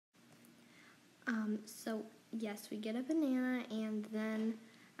So yes, we get a banana, and then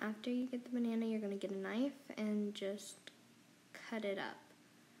after you get the banana, you're gonna get a knife and just cut it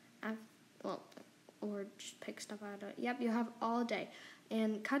up. Well, or just pick stuff out of it. Yep, you have all day,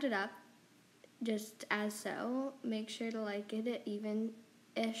 and cut it up just as so. Make sure to get it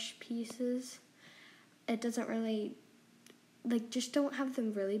even-ish pieces. It doesn't really just don't have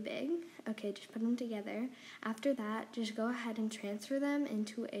them really big. Okay, just put them together. After that, just go ahead and transfer them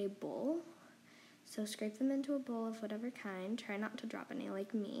into a bowl. So scrape them into a bowl of whatever kind. Try not to drop any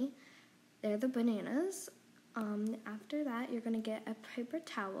like me. They're the bananas. After that, you're going to get a paper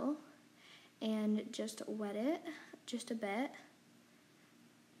towel and just wet it just a bit.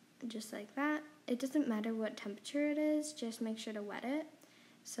 Just like that. It doesn't matter what temperature it is. Just make sure to wet it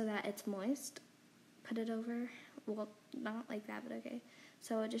so that it's moist. Put it over. Well, not like that, but okay.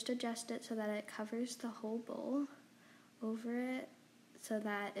 So just adjust it so that it covers the whole bowl over it so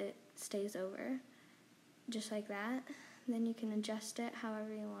that it stays over. Just like that. Then you can adjust it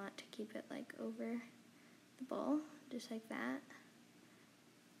however you want to keep it over the bowl. Just like that.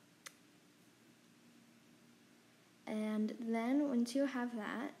 And then once you have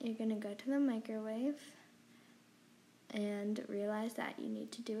that, you're going to go to the microwave and realize that you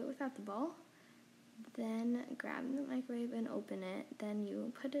need to do it without the bowl. Then grab the microwave and open it. Then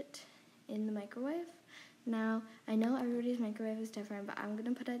you put it in the microwave. Now, I know everybody's microwave is different, but I'm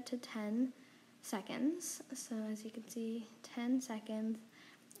going to put it to 10 seconds. So as you can see, 10 seconds,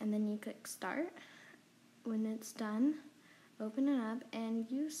 and then you click start. When it's done, open it up, and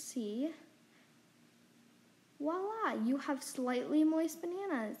you see, voila, you have slightly moist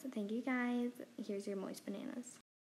bananas. Thank you guys. Here's your moist bananas.